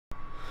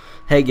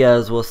Hey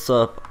guys, what's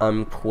up?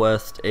 I'm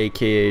Quest,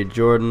 aka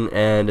Jordan,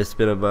 and it's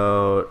been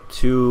about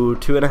two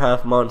and a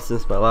half months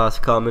since my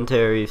last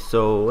commentary.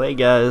 So hey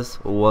guys,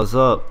 what's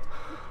up?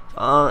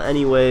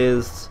 Today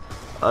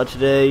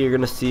you're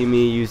gonna see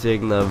me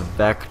using the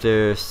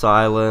Vector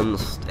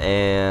Silenced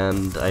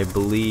and I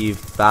believe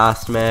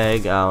Fast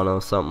Mag. I don't know,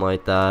 something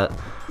like that.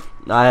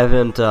 I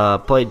haven't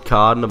played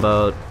COD in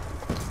about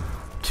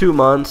 2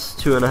 months,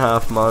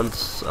 2.5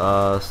 months.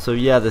 So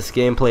yeah, this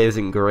gameplay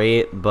isn't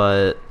great,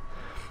 but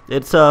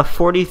it's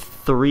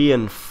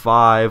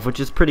 43-5, which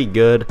is pretty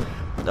good.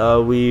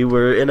 We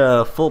were in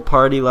a full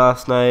party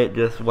last night,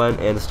 just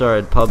went and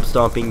started pub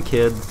stomping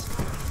kids.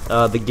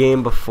 The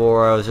game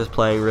before I was just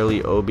playing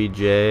really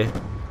OBJ,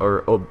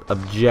 or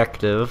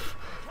objective,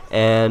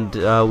 and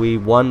we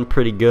won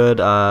pretty good.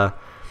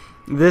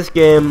 This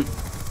game,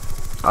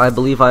 I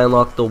believe I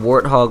unlocked the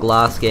Warthog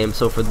last game,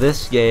 so for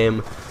this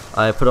game,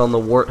 I put on the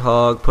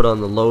Warthog, put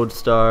on the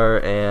Lodestar,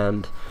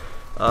 and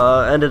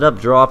ended up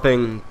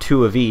dropping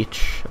 2 of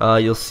each.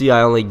 You'll see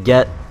I only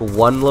get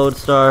 1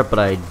 Lodestar, but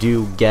I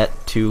do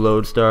get 2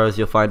 Lodestars.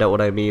 You'll find out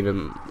what I mean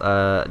in,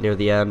 near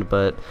the end,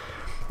 but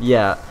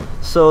yeah.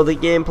 So the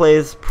gameplay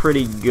is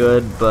pretty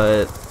good,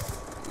 but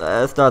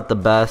it's not the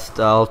best.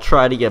 I'll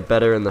try to get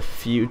better in the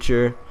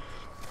future.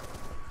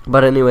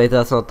 But anyway,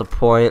 that's not the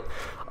point.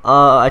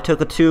 I took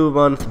a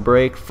 2-month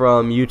break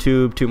from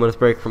YouTube, 2 months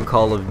break from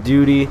Call of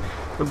Duty,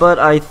 but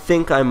I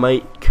think I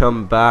might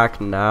come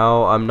back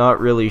now. I'm not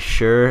really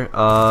sure.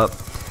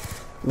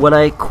 When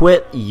I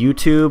quit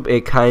YouTube,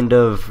 it kind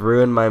of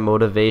ruined my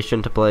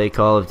motivation to play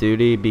Call of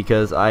Duty,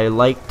 because I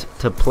liked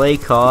to play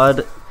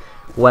COD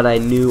when I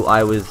knew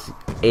I was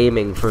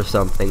aiming for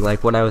something.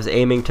 Like when I was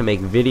aiming to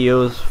make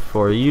videos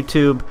for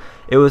YouTube,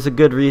 it was a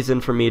good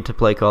reason for me to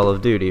play Call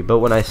of Duty. But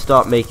when I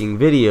stopped making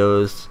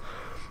videos,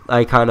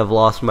 I kind of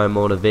lost my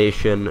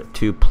motivation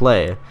to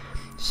play.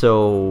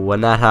 So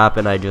when that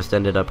happened, I just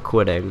ended up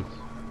quitting.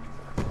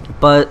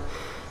 But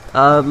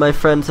my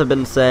friends have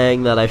been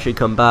saying that I should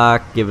come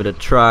back, give it a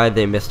try.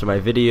 They missed my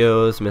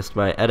videos, missed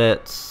my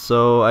edits,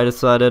 so I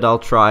decided I'll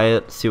try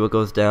it, see what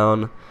goes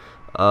down.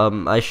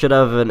 I should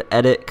have an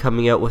edit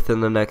coming out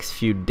within the next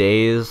few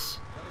days.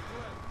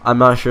 I'm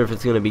not sure if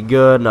it's going to be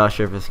good, not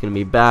sure if it's going to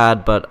be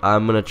bad, but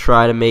I'm going to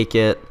try to make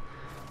it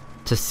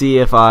to see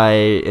if I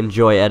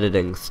enjoy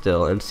editing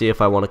still, and see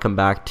if I want to come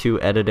back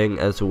to editing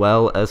as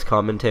well as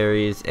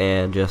commentaries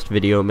and just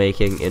video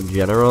making in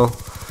general.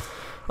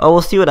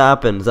 We'll see what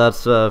happens.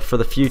 That's for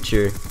the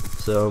future,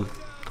 so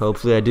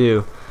hopefully I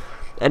do.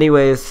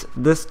 Anyways,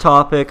 this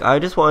topic, I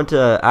just want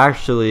to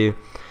actually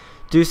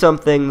do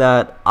something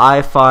that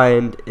I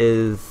find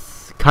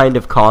is kind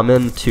of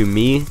common to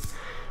me.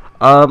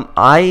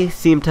 I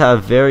seem to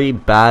have very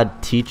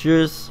bad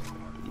teachers.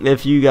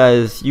 If you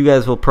guys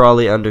will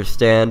probably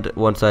understand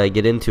once I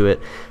get into it,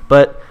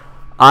 but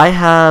I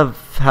have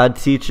had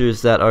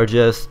teachers that are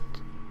just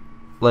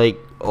like,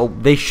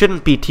 they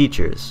shouldn't be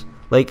teachers.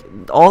 Like,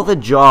 all the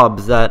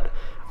jobs that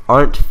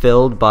aren't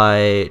filled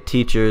by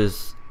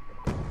teachers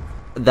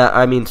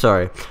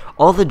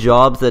all the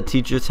jobs that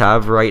teachers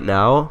have right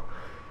now,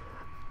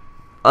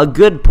 a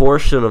good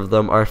portion of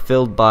them are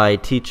filled by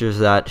teachers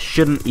that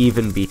shouldn't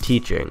even be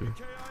teaching.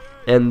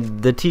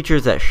 And the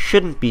teachers that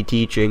shouldn't be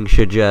teaching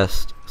should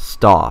just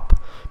stop,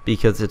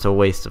 because it's a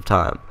waste of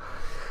time.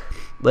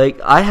 Like,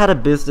 I had a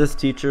business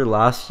teacher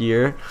last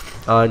year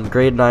in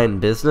grade 9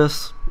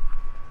 business.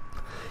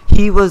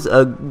 He was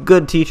a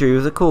good teacher, he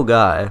was a cool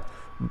guy,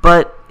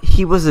 but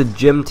he was a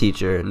gym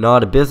teacher,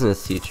 not a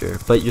business teacher.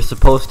 But you're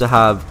supposed to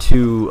have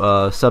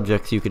 2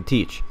 subjects you could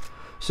teach.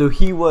 So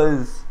he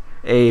was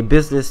a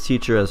business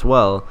teacher as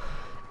well,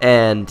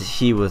 and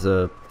he was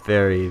a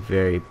very,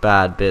 very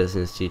bad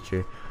business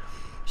teacher.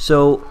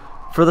 So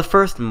for the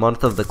first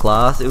month of the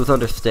class, it was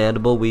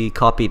understandable. We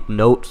copied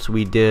notes,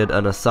 we did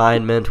an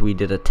assignment, we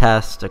did a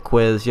test, a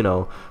quiz, you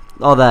know,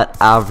 all that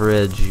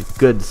average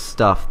good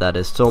stuff that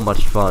is so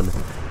much fun.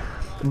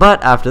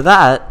 But after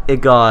that, it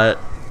got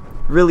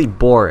really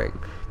boring,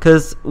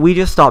 because we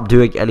just stopped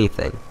doing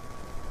anything.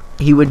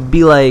 He would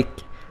be like,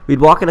 we'd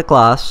walk into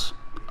class,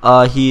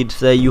 he'd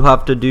say, you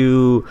have to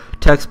do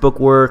textbook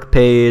work,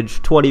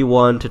 page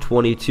 21 to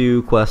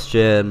 22,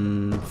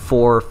 question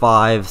 4,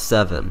 5,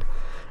 7.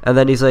 And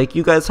then he's like,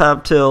 you guys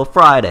have till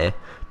Friday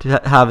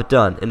to have it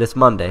done, and it's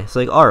Monday. It's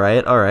like,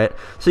 alright.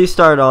 So you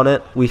start on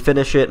it, we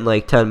finish it in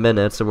like 10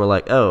 minutes, and we're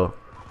like, oh,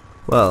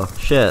 well,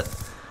 shit.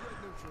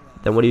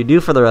 Then what do you do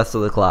for the rest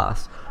of the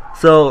class?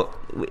 So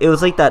it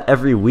was like that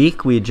every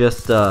week. We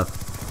just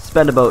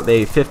spend about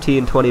maybe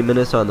 15-20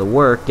 minutes on the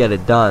work, get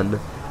it done,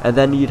 and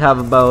then you'd have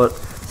about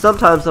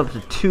sometimes up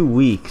to 2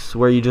 weeks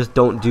where you just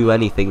don't do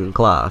anything in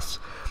class.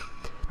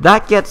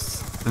 That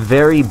gets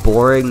very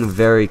boring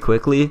very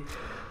quickly.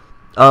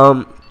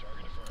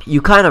 You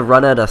kind of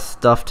run out of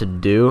stuff to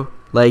do.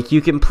 Like,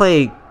 you can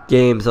play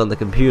games on the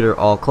computer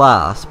all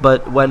class,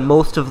 but when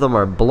most of them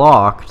are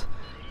blocked,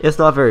 it's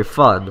not very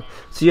fun.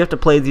 So you have to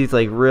play these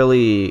like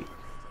really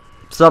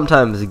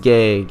sometimes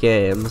gay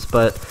games,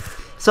 but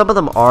some of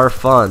them are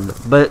fun,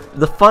 but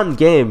the fun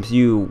games,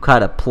 you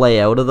kind of play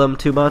out of them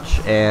too much,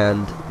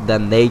 and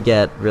then they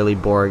get really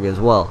boring as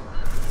well.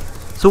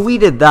 So we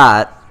did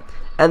that,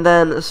 and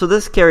then, so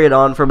this carried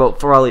on for about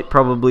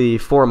probably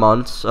 4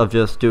 months of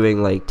just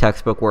doing, like,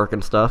 textbook work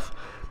and stuff,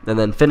 and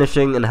then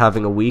finishing and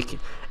having a week.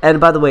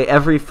 And by the way,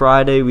 every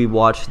Friday we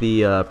watch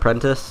The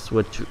Apprentice,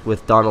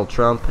 with Donald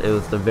Trump. It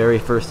was the very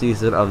first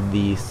season of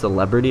The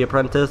Celebrity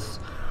Apprentice.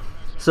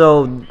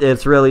 So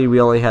it's really, we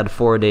only had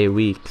 4-day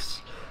weeks.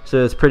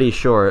 So it's pretty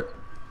short.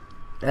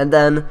 And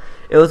then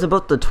it was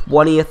about the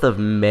 20th of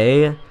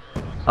May.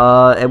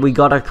 And we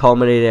got a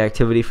culminating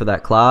activity for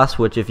that class,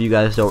 which, if you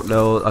guys don't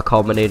know, a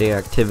culminating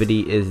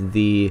activity is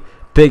the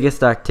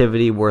biggest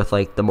activity worth,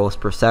 like, the most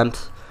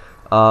percent.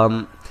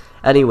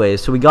 Anyways,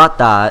 so we got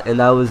that,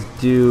 and that was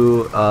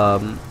due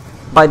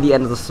by the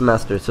end of the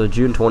semester, so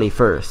June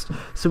 21st.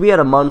 So we had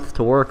a month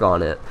to work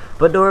on it.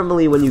 But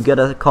normally when you get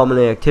a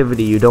culminating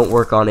activity, you don't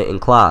work on it in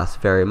class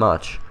very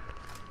much.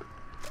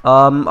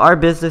 Our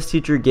business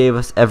teacher gave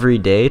us every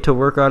day to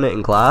work on it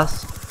in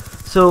class.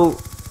 So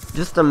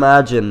just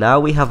imagine, now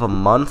we have a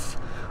month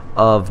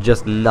of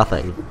just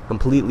nothing,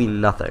 completely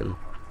nothing.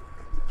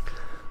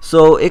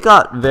 So it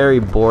got very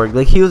boring.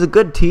 Like, he was a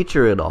good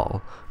teacher and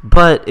all,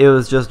 but it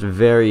was just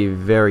very,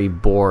 very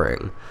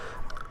boring.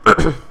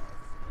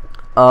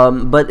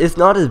 But it's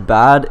not as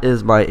bad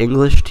as my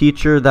English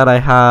teacher that I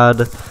had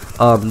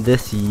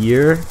this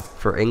year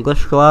for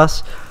English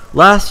class.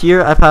 Last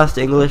year I passed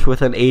English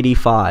with an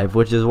 85,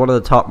 which is one of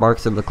the top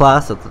marks in the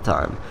class at the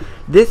time.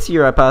 This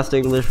year I passed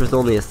English with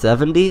only a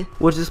 70,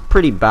 which is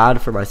pretty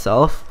bad for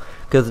myself,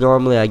 because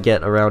normally I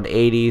get around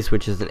 80s,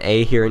 which is an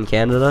A here in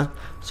Canada,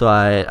 so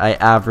I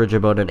average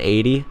about an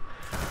 80.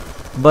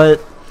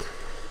 But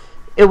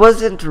it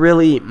wasn't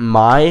really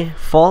my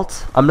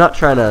fault. I'm not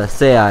trying to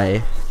say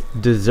I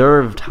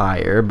deserved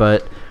higher,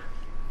 but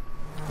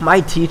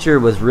my teacher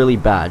was really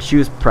bad. She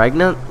was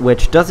pregnant,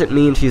 which doesn't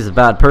mean she's a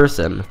bad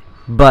person,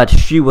 but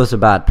she was a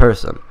bad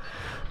person.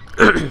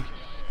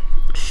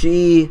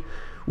 She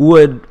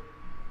was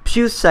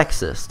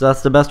sexist.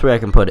 That's the best way I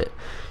can put it.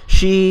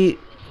 She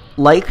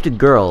liked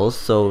girls,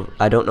 so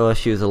I don't know if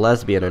she was a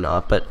lesbian or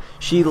not, but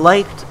she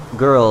liked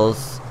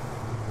girls,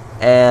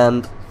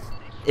 and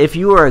if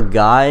you were a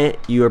guy,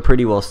 you were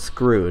pretty well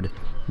screwed.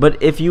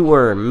 But if you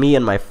were me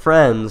and my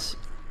friends,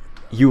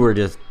 you were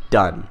just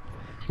done.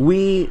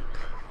 We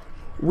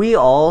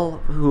all,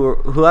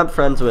 who I'm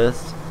friends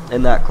with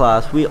in that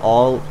class, we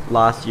all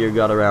last year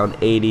got around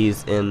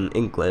 80s in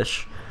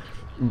English.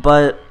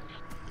 But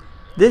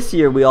this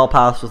year we all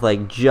passed with,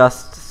 like,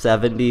 just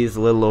 70s,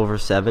 a little over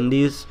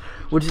 70s,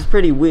 which is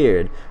pretty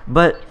weird.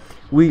 But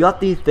we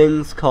got these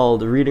things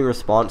called reading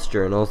response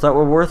journals that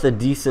were worth a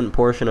decent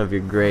portion of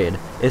your grade.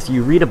 It's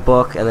you read a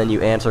book and then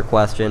you answer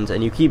questions,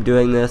 and you keep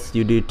doing this.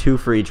 You do 2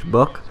 for each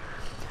book.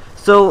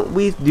 So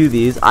we do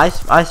these. I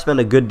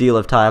spend a good deal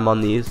of time on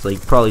these,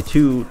 like probably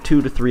 2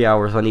 to 3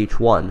 hours on each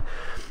one.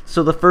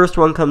 So the first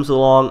one comes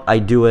along, I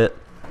do it,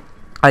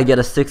 I get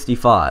a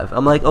 65.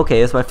 I'm like,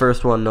 okay, it's my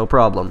first one, no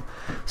problem.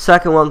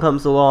 Second one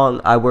comes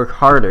along, I work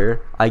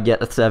harder, I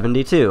get a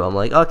 72. I'm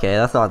like, okay,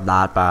 that's not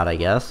that bad, I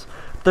guess.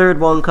 Third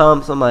one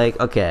comes, I'm like,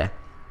 okay,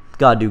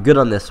 gotta do good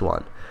on this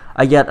one.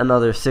 I get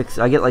another 6,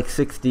 I get like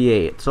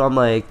 68. So I'm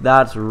like,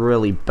 that's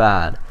really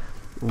bad.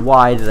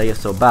 Why did I get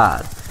so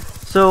bad?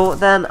 So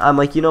then I'm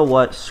like, you know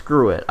what,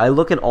 screw it. I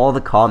look at all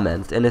the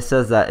comments, and it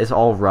says that it's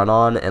all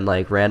run-on and,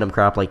 like, random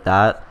crap like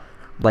that.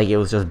 Like, it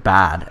was just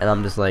bad. And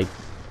I'm just like,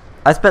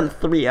 I spent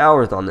 3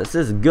 hours on this.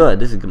 This is good.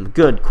 This is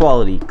good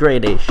quality,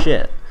 grade A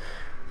shit.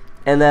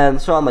 And then,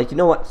 so I'm like, you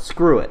know what,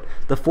 screw it.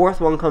 The fourth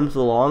one comes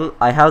along,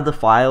 I have the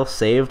file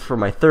saved for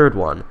my third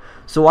one.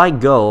 So I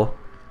go,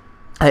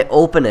 I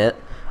open it,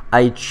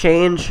 I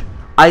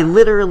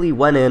literally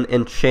went in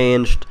and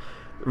changed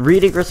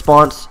reading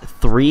response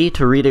 3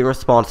 to reading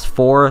response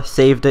 4,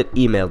 saved it,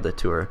 emailed it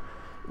to her.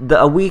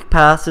 A week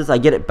passes, I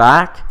get it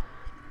back,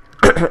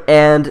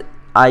 and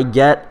I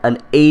get an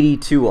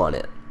 82 on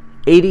it.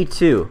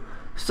 82.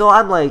 So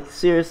I'm like,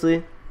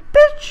 seriously?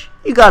 Bitch,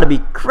 you gotta be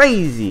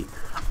crazy.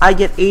 I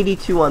get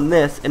 82 on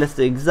this, and it's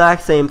the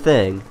exact same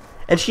thing.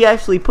 And she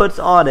actually puts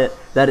on it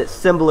that it's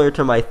similar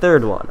to my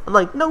third one. I'm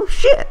like, no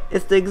shit,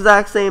 it's the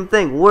exact same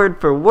thing, word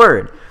for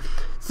word.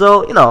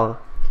 So, you know,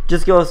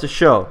 just goes to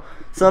show,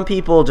 some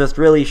people just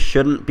really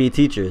shouldn't be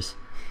teachers.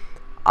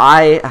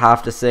 I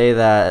have to say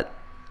that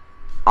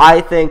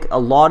I think a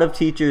lot of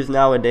teachers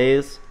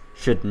nowadays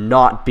should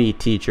not be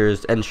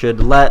teachers and should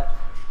let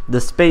the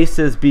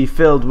spaces be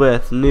filled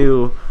with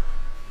new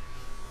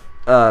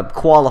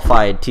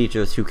qualified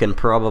teachers who can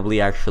probably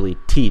actually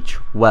teach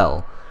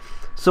well.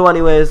 So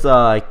anyways,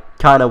 I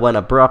kind of went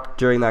abrupt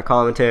during that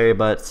commentary,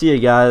 but see you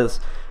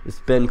guys. It's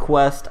been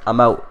Quest. I'm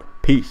out.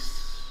 Peace.